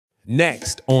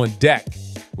Next on deck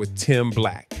with Tim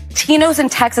Black. Latinos in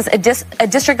Texas, a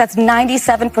district that's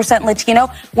 97% Latino,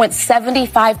 went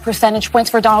 75 percentage points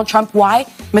for Donald Trump. Why?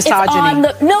 Misogyny.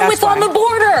 It's on the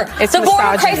border. It's the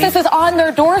border misogyny. crisis is on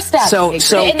their doorstep.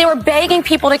 And they were begging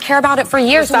people to care about it for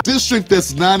years. District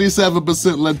that's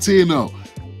 97% Latino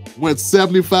went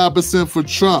 75% for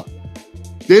Trump.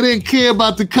 They didn't care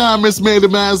about the comments made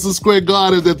in Madison Square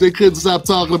Garden that they couldn't stop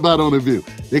talking about on The View.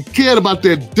 They cared about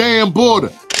their damn border.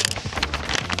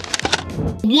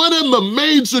 One of the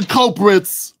major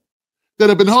culprits that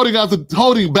have been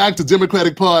holding back the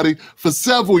Democratic Party for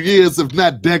several years, if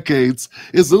not decades,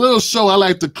 is a little show I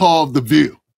like to call The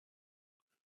View.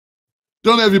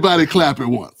 Don't everybody clap at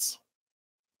once.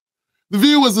 The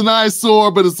View is an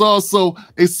eyesore, but it's also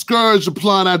a scourge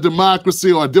upon our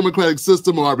democracy or our democratic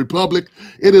system or our republic.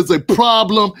 It is a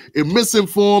problem. It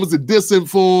misinforms, it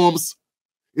disinforms.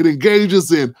 It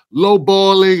engages in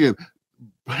lowballing and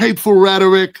hateful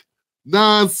rhetoric,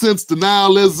 nonsense,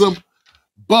 denialism,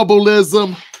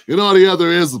 bubbleism, and all the other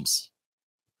isms.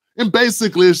 And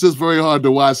basically, it's just very hard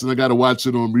to watch, and I got to watch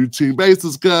it on a routine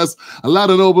basis because a lot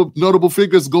of notable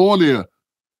figures go on there.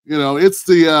 You know, it's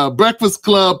the Breakfast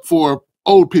Club for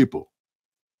old people.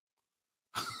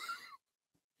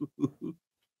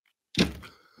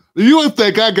 You would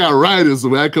think I got writers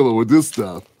when I come up with this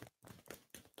stuff.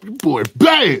 Boy,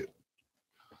 bad.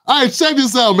 All right, check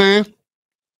this out, man.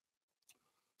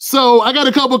 So I got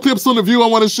a couple clips on The View I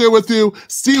want to share with you.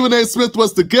 Stephen A. Smith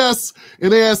was the guest,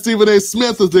 and they asked Stephen A.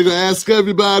 Smith, as they're going to ask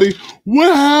everybody,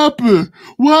 what happened?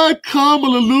 Why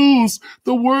Kamala lose?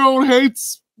 The world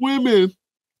hates women.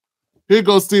 Here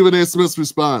goes Stephen A. Smith's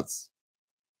response.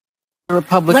 The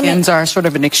Republicans are sort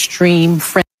of an extreme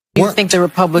fringe. Do you think the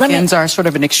Republicans are sort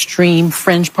of an extreme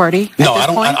fringe party? No, I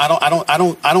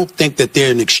don't think that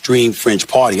they're an extreme fringe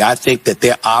party. I think that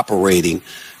they're operating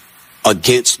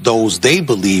against those they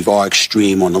believe are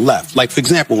extreme on the left. Like, for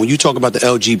example, when you talk about the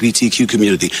LGBTQ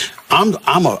community, I'm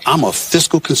a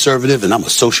fiscal conservative and I'm a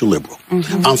social liberal.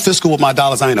 I'm fiscal with my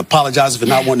dollars. I ain't apologizing for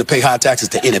not wanting to pay high taxes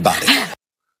to anybody.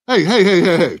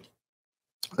 Hey.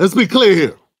 Let's be clear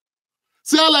here.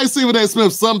 See, I like Stephen A.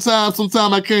 Smith sometimes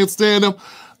I can't stand him.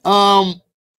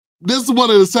 This is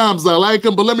one of the times I like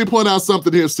him, but let me point out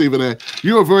something here, Stephen A.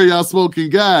 You're a very outspoken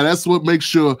guy. That's what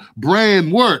makes your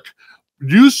brand work.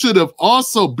 You should have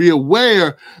also be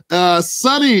aware,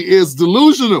 Sonny is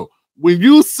delusional. When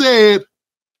you said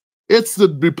it's the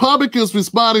Republicans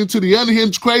responding to the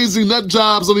unhinged, crazy nut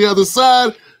jobs on the other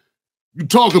side, you're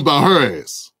talking about her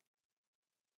ass.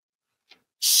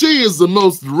 She is the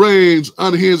most deranged,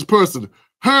 unhinged person.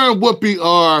 Her and Whoopi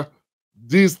are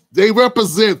they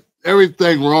represent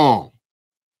everything wrong.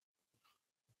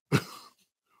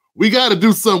 We got to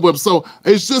do something with them. So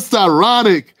it's just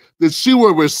ironic that she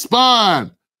would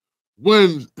respond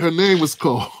when her name was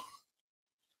called.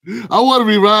 I want to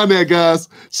rewind that, guys.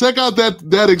 Check out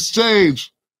that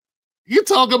exchange. You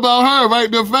talk about her right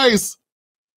in her face.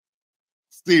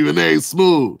 Stephen A.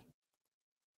 Smooth.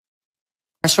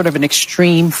 Sort of an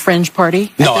extreme fringe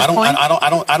party? No, I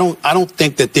don't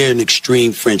think that they're an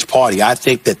extreme fringe party. I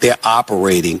think that they're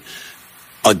operating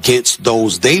against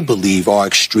those they believe are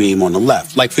extreme on the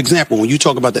left. Like, for example, when you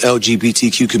talk about the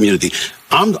LGBTQ community,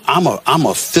 I'm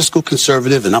a fiscal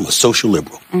conservative and I'm a social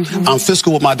liberal. I'm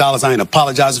fiscal with my dollars. I ain't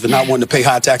apologizing for not wanting to pay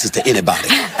high taxes to anybody.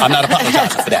 I'm not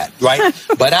apologizing for that, right?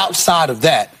 But outside of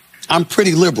that, I'm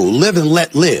pretty liberal. Live and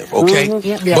let live, okay?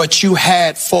 But you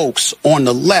had folks on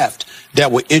the left that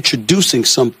were introducing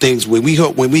some things when we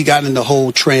got in the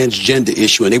whole transgender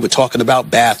issue, and they were talking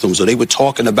about bathrooms, or they were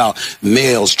talking about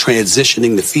males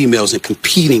transitioning to females and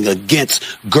competing against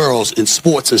girls in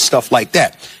sports and stuff like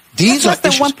that. These That's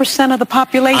less than 1% of the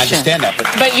population. I understand that,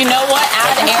 But you know what?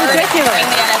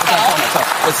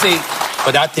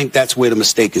 But I think that's where the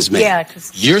mistake is made. Yeah,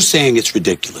 you're saying it's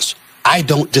ridiculous. I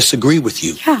don't disagree with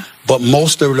you. Yeah. But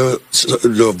most of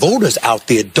the voters out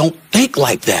there don't think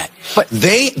like that. But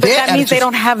that means they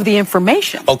don't have the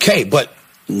information. Okay, but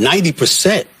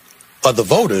 90% of the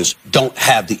voters don't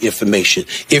have the information.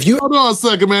 If you hold on a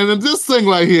second, man, and this thing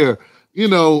right here, you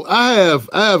know, I have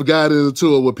gotten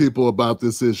into it with people about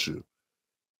this issue.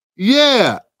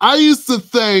 Yeah, I used to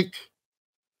think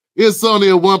it's only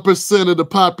a 1% of the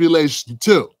population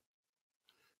too.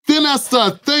 Then I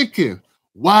start thinking,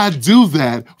 why do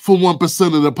that for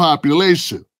 1% of the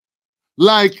population?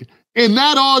 Like, and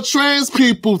not all trans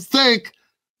people think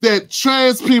that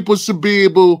trans people should be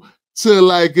able to,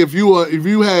 like, if you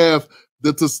have the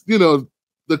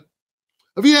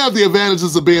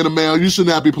advantages of being a male, you should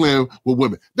not be playing with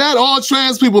women. Not all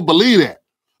trans people believe that.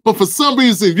 But for some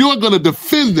reason, you're going to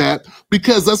defend that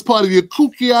because that's part of your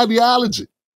kooky ideology.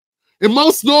 And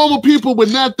most normal people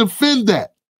would not defend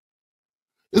that.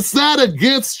 It's not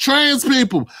against trans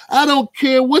people. I don't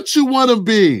care what you want to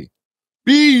be.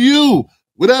 Be you.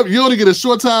 Whatever. You only get a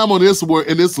short time on this work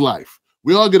in this life.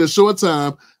 We all get a short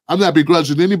time. I'm not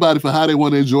begrudging anybody for how they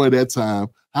want to enjoy that time,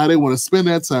 how they want to spend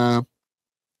that time.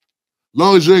 As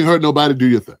long as you ain't hurt nobody, do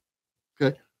your thing.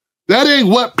 Okay? That ain't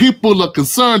what people are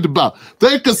concerned about.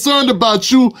 They're concerned about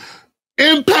you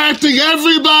impacting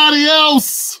everybody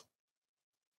else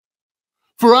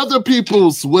for other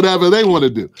people's whatever they want to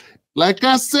do. Like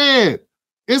I said,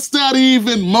 it's not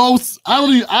even most,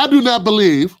 I do not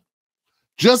believe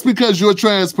just because you're a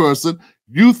trans person,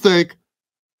 you think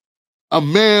a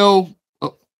male,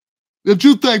 that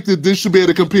you think that this should be able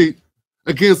to compete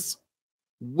against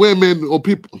women or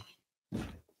people.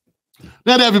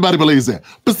 Not everybody believes that.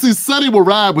 But see, Sonny will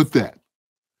ride with that.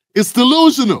 It's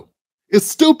delusional. It's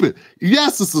stupid.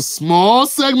 Yes, it's a small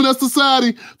segment of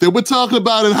society that we're talking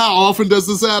about, and how often does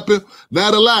this happen?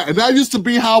 Not a lot. And that used to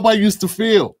be how I used to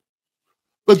feel.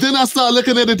 But then I started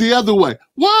looking at it the other way.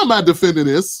 Why am I defending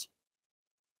this?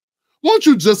 Won't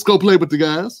you just go play with the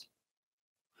guys?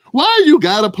 Why you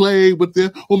gotta play with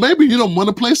them? Well, maybe you don't want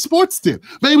to play sports then.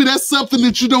 Maybe that's something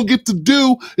that you don't get to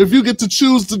do if you get to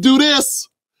choose to do this.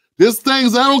 There's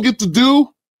things I don't get to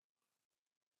do,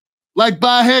 like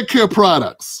buy hair care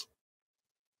products.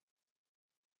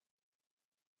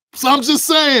 So I'm just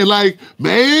saying, like,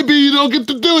 maybe you don't get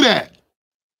to do that.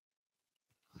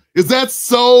 Is that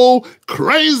so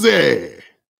crazy?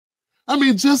 I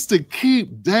mean, just to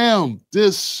keep down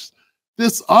this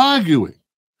arguing.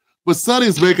 But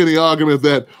Sonny's making the argument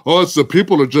that, oh, it's the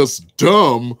people are just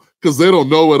dumb because they don't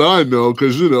know what I know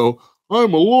because, you know,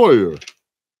 I'm a lawyer.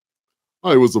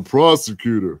 I was a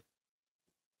prosecutor.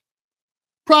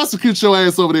 Prosecute your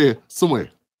ass over there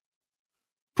somewhere.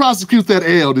 Prosecute that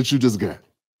L that you just got.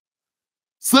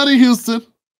 Sonny Houston,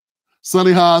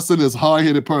 Sonny Hostin is a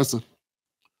hard-headed person.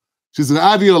 She's an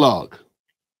ideologue.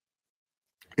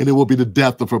 And it will be the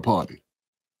death of her party.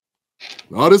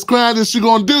 All this crime that she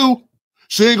gonna do,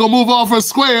 she ain't gonna move off her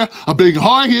square of being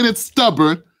hard-headed,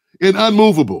 stubborn, and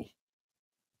unmovable.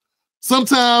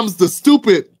 Sometimes the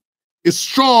stupid is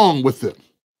strong with them.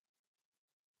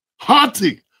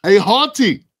 Haughty, a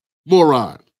haughty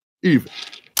moron, even.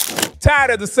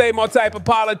 Tired of the same old type of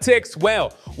politics?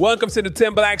 Well, welcome to the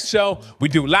Tim Black Show. We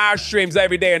do live streams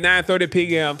every day at 9:30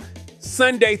 p.m.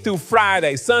 Sunday through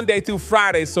Friday.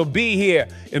 So be here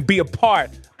and be a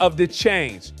part of the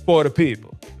change for the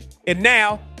people. And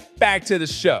now, back to the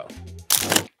show.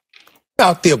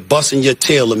 Out there busting your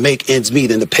tail and make ends meet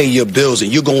and to pay your bills,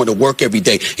 and you're going to work every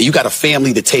day, and you got a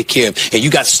family to take care of, and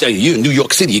you're in New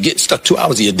York City, you're getting stuck 2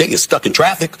 hours of your day, you're stuck in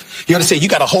traffic. You understand? You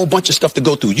got a whole bunch of stuff to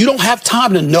go through. You don't have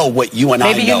time to know what you and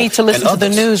I know. Maybe you need to listen to the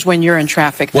news when you're in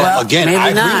traffic. Well, again, I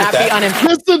agree with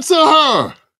that. Listen to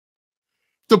her.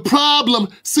 The problem,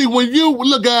 see, when you,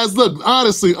 look, guys, look,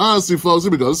 honestly, folks,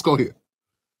 here we go. Let's go here.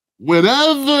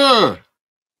 Whenever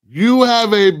you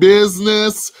have a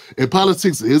business, and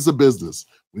politics is a business.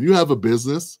 When you have a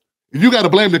business, and you got to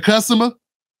blame the customer,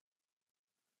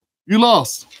 you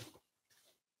lost.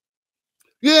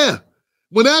 Yeah.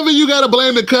 Whenever you got to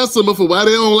blame the customer for why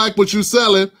they don't like what you're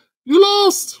selling, you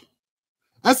lost.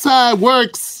 That's how it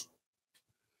works.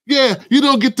 Yeah, you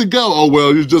don't get to go, oh,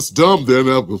 well, you're just dumb then.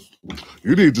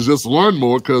 You need to just learn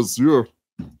more because you're...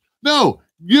 No,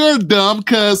 you're dumb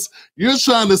because you're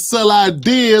trying to sell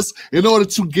ideas in order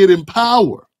to get in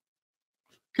power.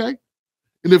 Okay?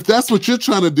 And if that's what you're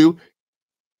trying to do,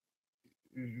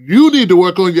 you need to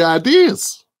work on your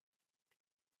ideas.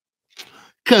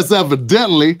 Because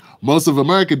evidently, most of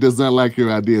America does not like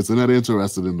your ideas. They're not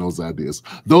interested in those ideas.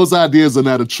 Those ideas are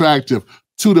not attractive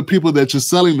to the people that you're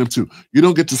selling them to. You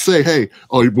don't get to say, hey,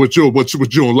 oh, what you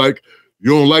don't like?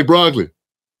 You don't like broccoli.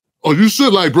 Oh, you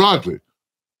should like broccoli.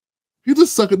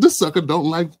 This sucker don't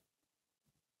like.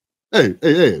 Hey,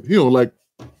 Ed, he don't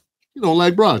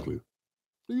like broccoli.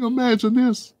 Can you imagine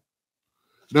this?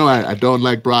 No, I don't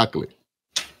like broccoli.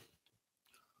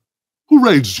 Who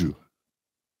raised you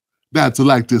not to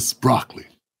like this broccoli?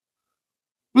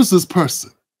 Who's this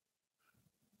person?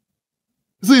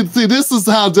 See, this is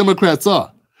how Democrats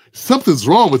are. Something's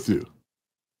wrong with you.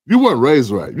 You weren't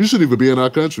raised right. You shouldn't even be in our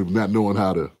country not knowing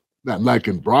not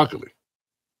liking broccoli.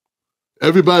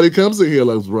 Everybody comes in here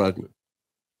loves broccoli.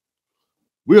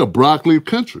 We're a broccoli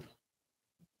country.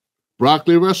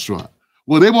 Broccoli restaurant.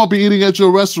 Well, they won't be eating at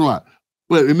your restaurant.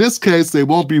 But in this case, they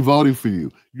won't be voting for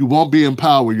you. You won't be in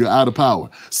power. You're out of power.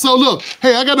 So look,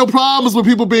 hey, I got no problems with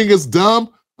people being as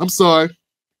dumb. I'm sorry.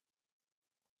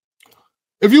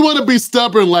 If you want to be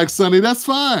stubborn like Sonny, that's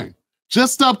fine.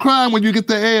 Just stop crying when you get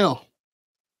the L.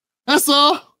 That's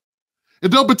all.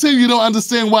 And don't pretend you don't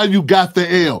understand why you got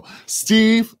the L.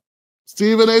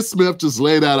 Stephen A. Smith just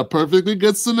laid out a perfectly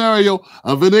good scenario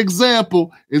of an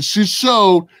example, and she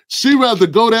showed she'd rather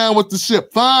go down with the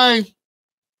ship. Fine.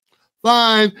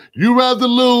 You rather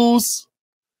lose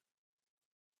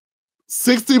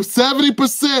 60,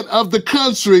 70% of the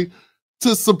country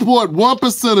to support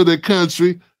 1% of the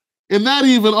country, and not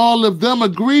even all of them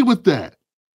agree with that.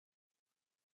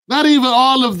 Not even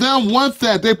all of them want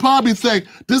that. They probably think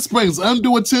this brings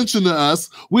undue attention to us.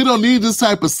 We don't need this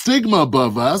type of stigma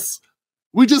above us.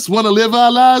 We just want to live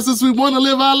our lives as we want to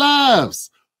live our lives.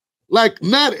 Like,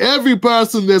 not every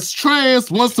person that's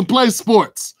trans wants to play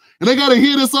sports. And they got to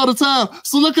hear this all the time.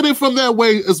 So look at it from that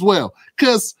way as well.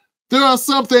 Because there are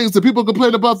some things that people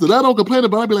complain about that I don't complain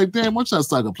about. I'd be like, damn, why should I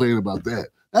start complaining about that?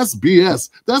 That's BS.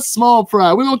 That's small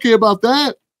fry. We don't care about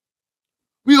that.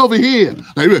 We over here.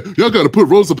 Like, y'all got to put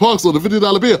Rosa Parks on the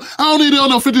 $50 bill. I don't need it on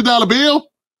no $50 bill.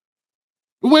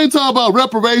 We ain't talking about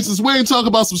reparations. We ain't talking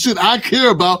about some shit I care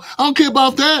about. I don't care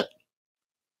about that.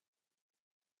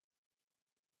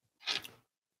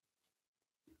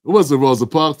 It wasn't Rosa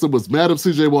Parks. It was Madam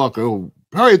C.J. Walker. Oh,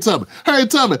 Harriet Tubman. Harriet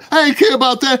Tubman. I ain't care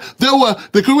about that.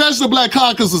 The Congressional Black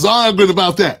Caucus was arguing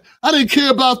about that. I didn't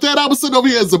care about that. I was sitting over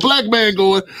here as a black man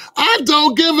going, I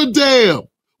don't give a damn.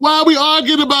 Why are we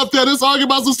arguing about that? Let's argue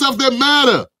about some stuff that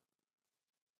matter.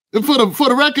 And for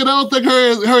the record, I don't think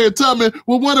Harriet Tubman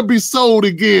will want to be sold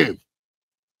again.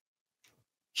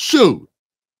 Shoot.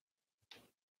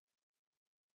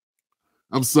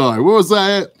 I'm sorry. Where was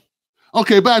I at?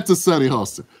 Okay, back to Sunny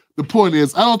Hostin. The point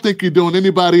is, I don't think you're doing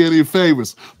anybody any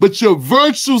favors, but you're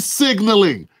virtue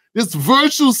signaling. This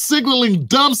virtue signaling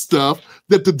dumb stuff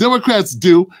that the Democrats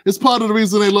do is part of the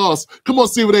reason they lost. Come on,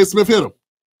 Stephen A. Smith, hit him.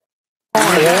 You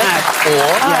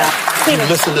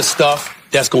listen to stuff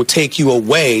that's going to take you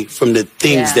away from the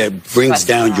things that brings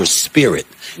down your spirit.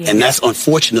 And that's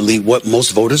unfortunately what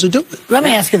most voters are doing. Let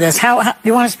me ask you this. How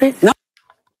you want to speak? No.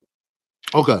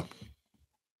 Okay.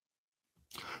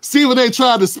 Stephen A.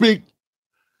 tried to speak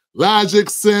logic,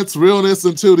 sense, realness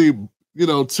into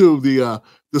the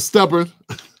stubborn.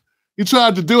 He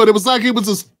tried to do it. It was like he was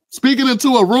just speaking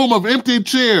into a room of empty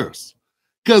chairs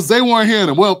because they weren't hearing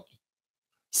him. Well,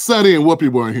 Sonny and Whoopi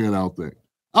weren't hearing, I don't think.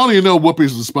 I don't even know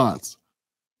Whoopi's response.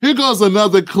 Here goes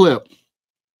another clip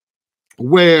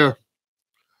where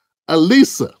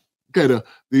Elisa, okay,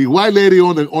 the white lady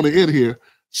on the end here,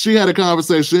 she had a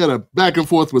conversation, she had a back and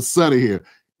forth with Sonny here.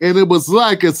 And it was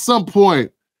like at some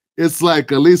point, it's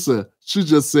like Elisa, she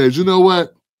just said, you know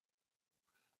what?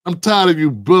 I'm tired of you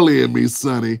bullying me,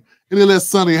 Sonny. And then let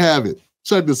Sonny have it.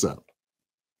 Check this out.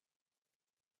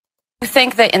 I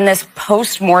think that in this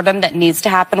post-mortem that needs to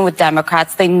happen with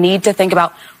Democrats, they need to think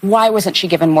about why wasn't she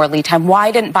given more lead time?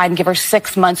 Why didn't Biden give her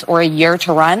 6 months or a year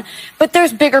to run? But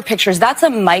there's bigger pictures. That's a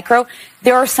micro.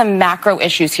 There are some macro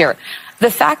issues here. The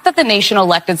fact that the nation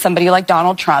elected somebody like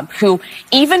Donald Trump, who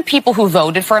even people who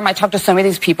voted for him, I talked to so many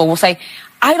of these people, will say,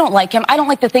 I don't like him. I don't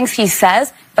like the things he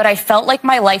says, but I felt like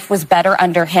my life was better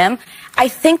under him. I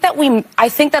think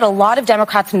that a lot of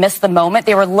Democrats missed the moment.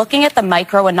 They were looking at the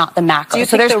micro and not the macro. Do you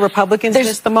think the Republicans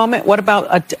missed the moment? What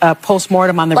about a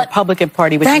postmortem on the Republican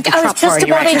Party, which is the Trump Party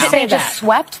right now? They just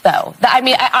swept, though. I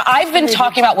mean, I've been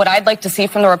talking about what I'd like to see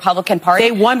from the Republican Party.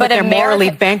 They won, but they're morally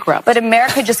bankrupt. But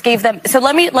America just gave them. So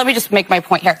let me just make my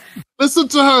point here. Listen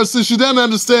to her, since she doesn't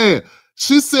understand.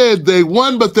 She said they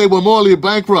won, but they were morally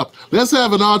bankrupt. Let's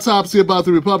have an autopsy about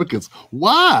the Republicans.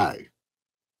 Why?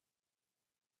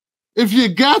 If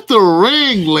you got the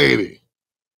ring, lady.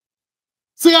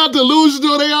 See how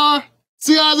delusional they are?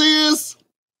 See how they is?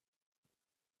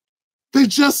 They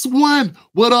just won.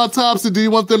 What autopsy do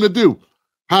you want them to do?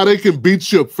 How they can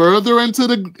beat you further into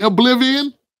the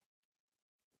oblivion?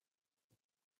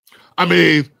 I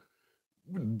mean,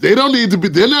 they don't need to be,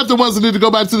 they're not the ones that need to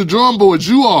go back to the drawing board.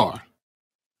 You are.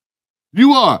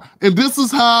 You are. And this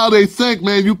is how they think,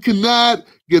 man. You cannot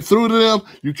get through to them.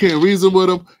 You can't reason with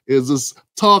them. It's just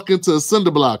talking to a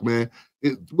cinder block, man.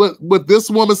 What this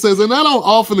woman says, and I don't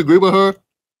often agree with her.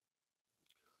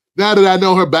 Now that I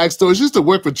know her backstory, she used to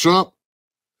work for Trump.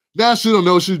 Now she don't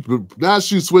know. Now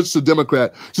she switched to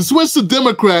Democrat. She switched to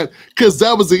Democrat because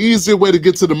that was the easier way to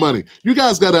get to the money. You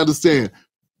guys got to understand,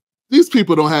 these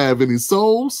people don't have any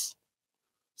souls.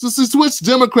 So she switched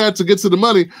Democrat to get to the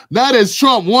money. Now that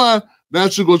Trump won, now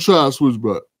she's going to try to switch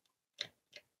back.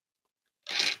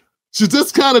 She's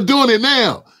just kind of doing it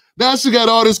now. Now she got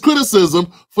all this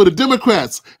criticism for the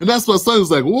Democrats. And that's why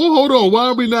Sonny's like, whoa, hold on. Why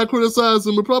are we not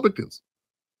criticizing Republicans?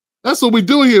 That's what we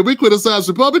do here. We criticize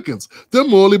Republicans. They're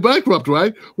morally bankrupt,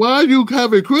 right? Why are you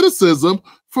having criticism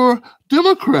for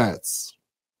Democrats?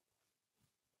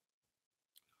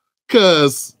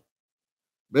 Because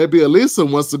maybe Elisa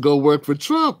wants to go work for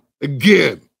Trump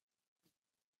again.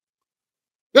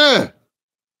 Yeah.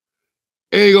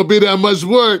 Ain't gonna be that much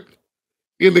work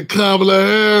in the Kamala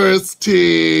Harris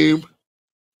team,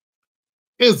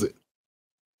 is it?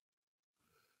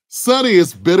 Sonny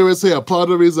is bitter as hell. Part of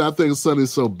the reason I think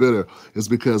Sonny's so bitter is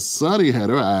because Sonny had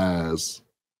her eyes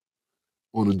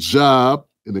on a job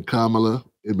in the Kamala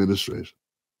administration,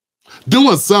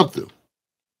 doing something.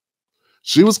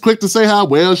 She was quick to say how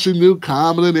well she knew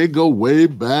Kamala. They go way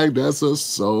back. That's her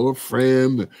soul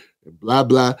friend, and blah,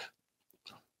 blah.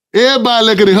 Everybody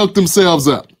looking to hook themselves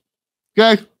up,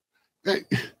 okay? Hey,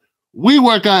 we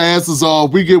work our asses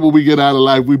off. We get what we get out of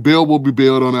life. We build what we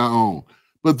build on our own.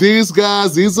 But these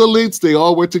guys, these elites, they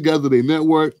all work together. They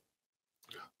network.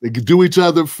 They can do each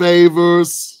other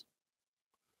favors.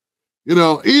 You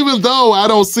know, even though I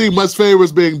don't see much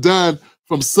favors being done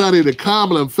from Sonny to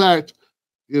Kamala, in fact,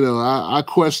 you know, I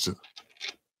question.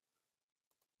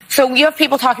 So you have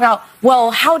people talking about,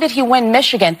 well, how did he win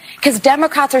Michigan? Because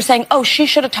Democrats are saying, oh, she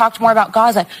should have talked more about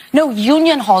Gaza. No,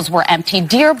 union halls were empty.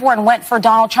 Dearborn went for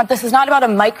Donald Trump. This is not about a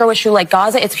micro issue like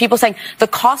Gaza. It's people saying the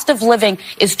cost of living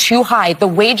is too high. The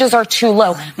wages are too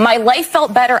low. My life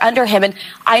felt better under him. And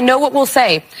I know what we'll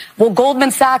say. Well,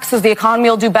 Goldman Sachs says the economy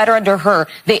will do better under her.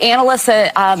 The analysts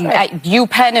at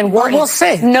UPenn and Wharton. We'll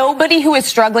see. Nobody who is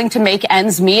struggling to make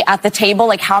ends meet at the table,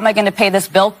 like how am I going to pay this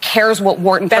bill, cares what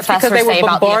Wharton professors say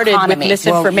about the economy. With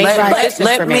misinformation.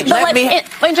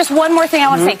 And just one more thing I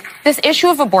want to say. This issue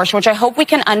of abortion, which I hope we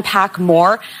can unpack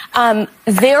more,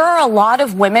 there are a lot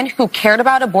of women who cared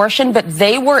about abortion, but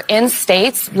they were in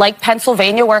states like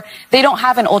Pennsylvania where they don't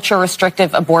have an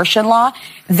ultra-restrictive abortion law.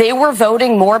 They were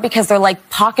voting more because they're like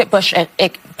pocketbook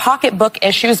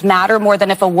issues matter more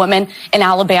than if a woman in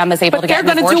Alabama is able to get an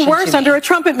abortion. But they're going to do worse under a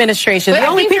Trump administration. The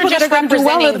only people that are going to do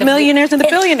well are the millionaires and the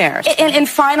billionaires. And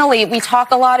finally, we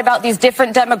talk a lot about these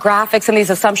different demographics and these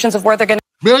assumptions of where they're going to.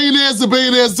 Millionaires and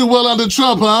billionaires do well under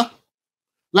Trump, huh?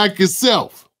 Like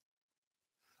yourself.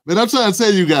 Man, I'm trying to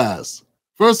tell you guys.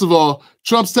 First of all,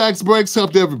 Trump's tax breaks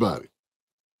helped everybody.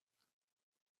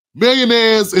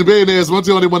 Millionaires and billionaires weren't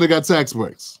the only one that got tax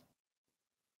breaks.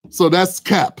 So that's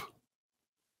cap.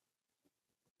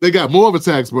 They got more of a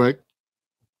tax break,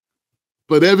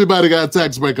 but everybody got a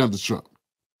tax break under Trump.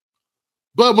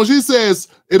 But when she says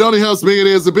it only helps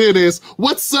millionaires and billionaires,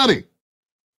 what's Sonny?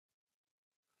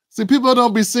 See, people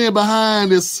don't be seeing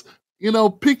behind this, you know,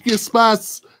 pick your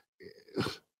spots.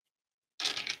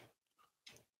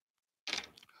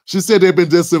 She said there've been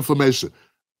disinformation.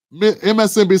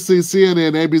 MSNBC,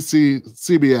 CNN, ABC,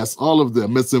 CBS, all of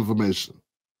them, misinformation.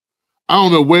 I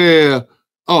don't know where,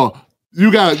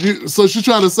 so she's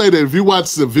trying to say that if you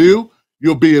watch The View,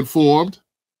 you'll be informed.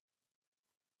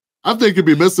 I think you'll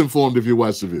be misinformed if you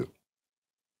watch The View.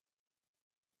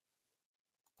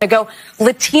 Go.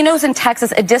 Latinos in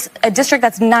Texas, a district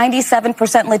that's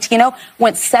 97% Latino,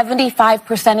 went 75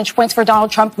 percentage points for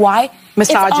Donald Trump. Why?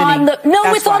 Misogyny.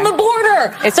 It's on the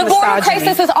border. It's the border misogyny.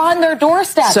 crisis is on their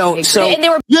doorstep. And they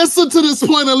were. Listen to this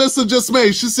point Alyssa just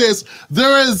made. She says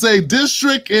there is a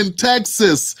district in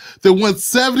Texas that went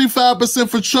 75%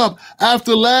 for Trump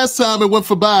after last time it went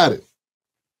for Biden.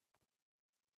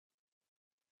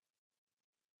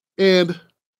 And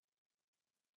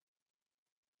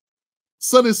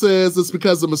Sonny says it's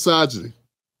because of misogyny.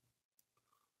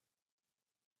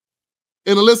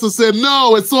 And Alyssa said,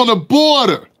 no, it's on the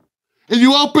border. And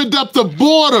you opened up the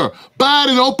border.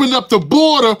 Biden opened up the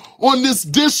border on this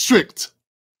district.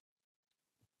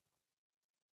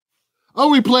 I'll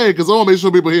replay it because I want to make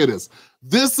sure people hear this.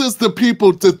 This is the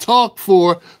people to talk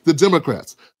for the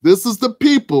Democrats. This is the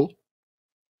people.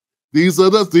 These are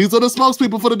the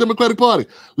spokespeople for the Democratic Party.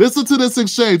 Listen to this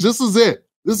exchange. This is it.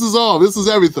 This is all. This is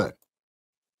everything.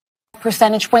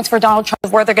 Percentage points for Donald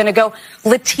Trump, where they're going to go.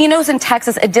 Latinos in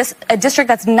Texas, a district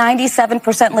that's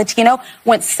 97% Latino,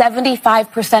 went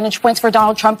 75 percentage points for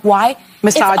Donald Trump. Why?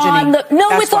 Misogyny.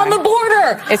 It's on the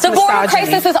border. It's the border misogyny.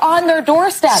 crisis is on their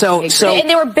doorstep. And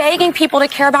they were begging people to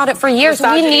care about it for years.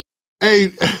 We need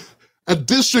a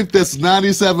district that's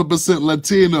 97%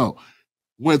 Latino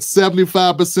went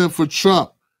 75% for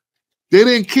Trump. They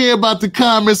didn't care about the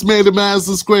comments made in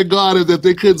Madison Square Garden that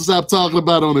they couldn't stop talking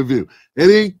about on The View. They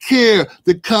didn't care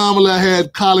that Kamala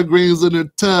had collard greens in her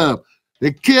tub.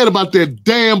 They cared about that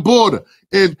damn border.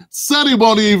 And Sonny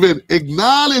won't even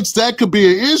acknowledge that could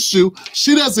be an issue.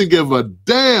 She doesn't give a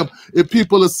damn if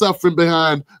people are suffering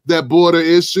behind that border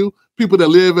issue. People that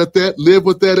live with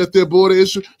that at their border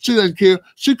issue. She doesn't care.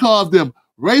 She called them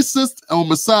racist or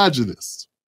misogynist.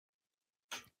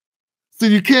 So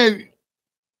you can't.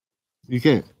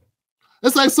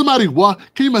 It's like somebody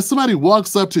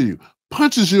walks up to you,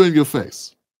 punches you in your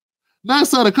face.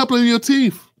 knocks out a couple of your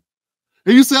teeth.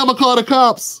 And you say, I'm going to call the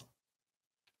cops.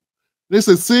 They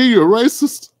say, see, you're a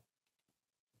racist.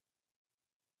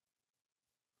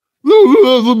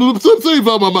 Some teeth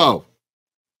out my mouth.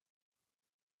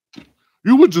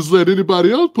 You would just let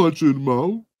anybody else punch you in the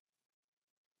mouth.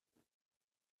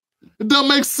 It don't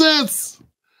make sense.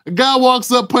 A guy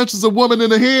walks up, punches a woman in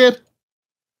the head,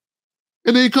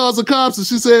 and then he calls the cops, and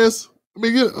she says,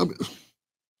 you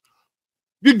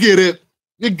get it.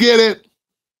 You get it.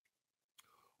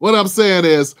 What I'm saying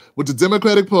is, with the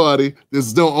Democratic Party,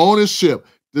 there's no ownership.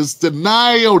 There's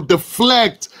denial,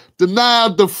 deflect,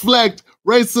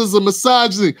 racism,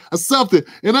 misogyny, or something.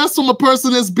 And that's from a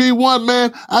person that's B1,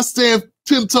 man. I stand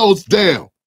 10 toes down.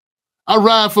 I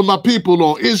ride for my people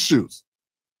on issues.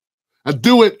 I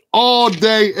do it all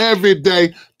day, every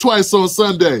day, twice on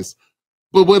Sundays.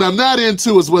 But what I'm not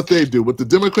into is what they do. What the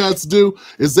Democrats do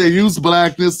is they use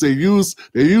blackness, they use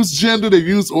gender, they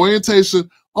use orientation,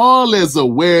 all as a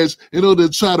wedge in order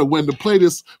to try to win, to play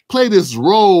this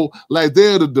role like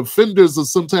they're the defenders of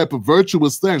some type of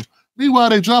virtuous thing.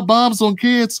 Meanwhile, they drop bombs on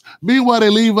kids. Meanwhile, they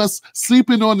leave us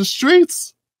sleeping on the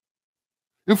streets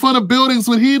in front of buildings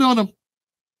with heat on them.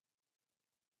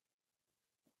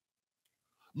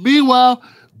 Meanwhile,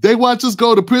 they watch us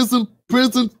go to prison,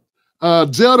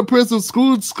 jail to prison,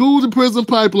 school to prison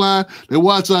pipeline. They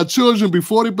watch our children be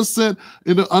 40%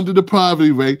 under the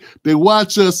poverty rate. They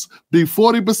watch us be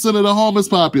 40% of the homeless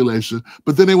population,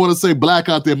 but then they want to say black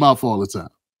out their mouth all the time.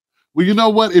 Well, you know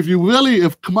what?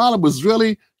 If Kamala was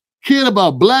really cared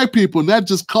about black people, not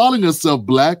just calling herself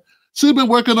black, she'd have been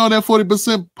working on that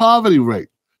 40% poverty rate.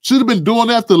 She'd have been doing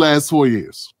that the last 4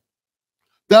 years.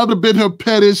 That would have been her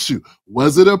pet issue.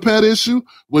 Was it her pet issue?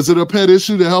 Was it her pet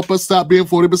issue to help us stop being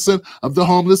 40% of the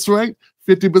homeless rate?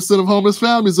 50% of homeless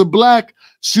families are black.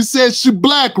 She said she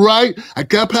black, right? I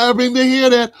kept having to hear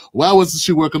that. Why wasn't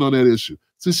she working on that issue?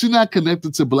 So she's not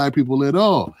connected to black people at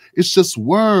all. It's just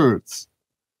words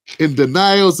and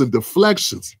denials and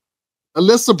deflections.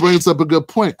 Alyssa brings up a good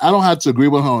point. I don't have to agree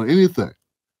with her on anything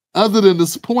other than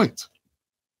this point.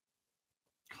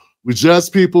 We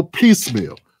judge people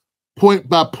piecemeal, point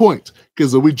by point.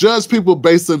 Because if we judge people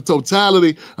based on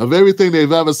totality of everything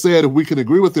they've ever said, if we can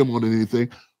agree with them on anything,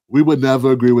 we would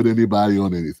never agree with anybody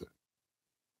on anything.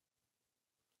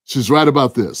 She's right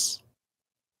about this.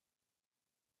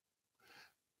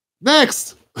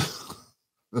 Next.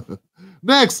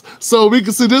 Next. So we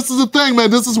can see, this is the thing, man.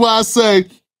 This is why I say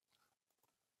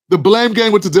the blame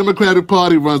game with the Democratic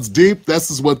Party runs deep.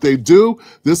 This is what they do.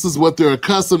 This is what they're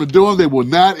accustomed to doing. They will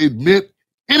not admit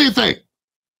anything.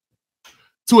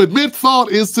 To admit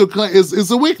fault is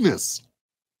a weakness.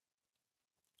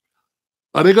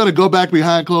 Are they going to go back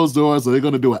behind closed doors? Are they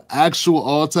going to do an actual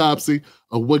autopsy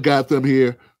of what got them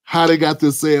here, how they got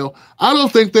this sale? I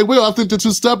don't think they will. I think they're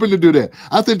too stubborn to do that.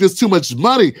 I think there's too much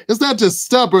money. It's not just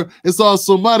stubborn. It's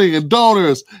also money and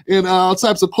donors and all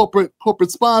types of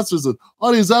corporate sponsors and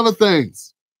all these other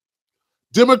things.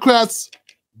 Democrats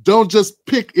don't just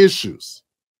pick issues.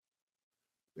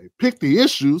 They pick the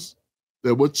issues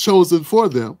that were chosen for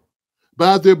them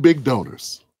by their big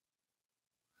donors.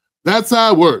 That's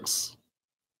how it works.